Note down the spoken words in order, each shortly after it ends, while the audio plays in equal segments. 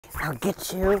I'll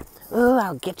get you. Ooh,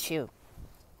 I'll get you.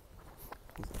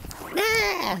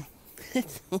 Ah!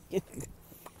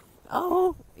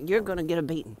 Oh, you're going to get a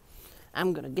beating.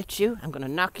 I'm going to get you. I'm going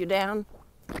to knock you down.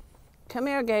 Come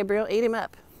here, Gabriel. Eat him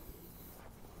up.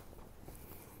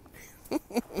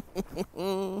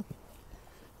 Ooh.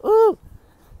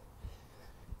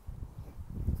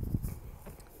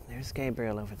 There's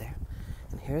Gabriel over there.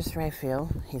 And here's Rafael.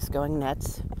 He's going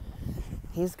nuts.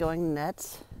 He's going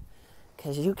nuts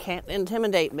because you can't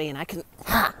intimidate me, and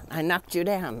I knocked you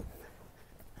down.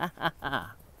 Ha ha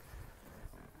ha.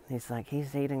 He's like,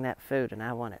 he's eating that food and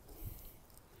I want it.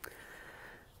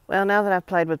 Well, now that I've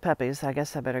played with puppies, I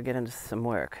guess I better get into some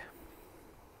work.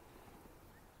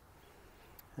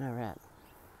 All right.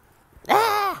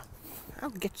 Ah!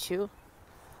 I'll get you.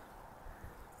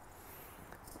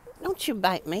 Don't you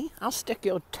bite me. I'll stick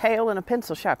your tail in a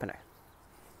pencil sharpener.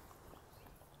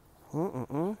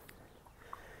 Mm-mm-mm.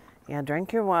 Yeah,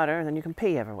 drink your water and then you can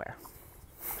pee everywhere.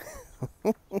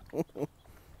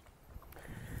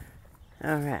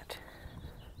 All right.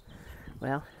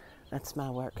 Well, that's my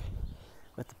work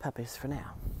with the puppies for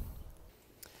now.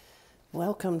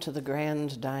 Welcome to the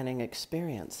grand dining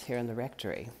experience here in the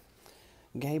rectory.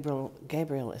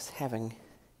 Gabriel is having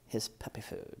his puppy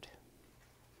food.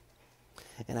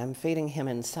 And I'm feeding him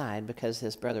inside because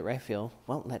his brother Rafael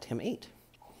won't let him eat.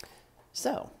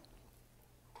 So,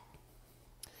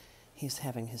 he's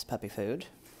having his puppy food.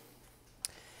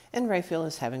 And Rafael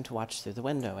is having to watch through the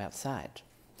window outside.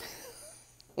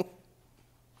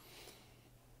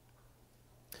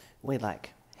 We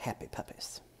like happy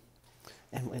puppies.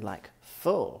 And we like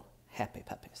full happy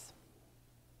puppies.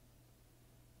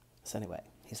 So anyway,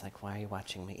 he's like, why are you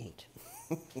watching me eat?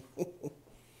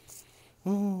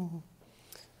 All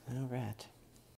right.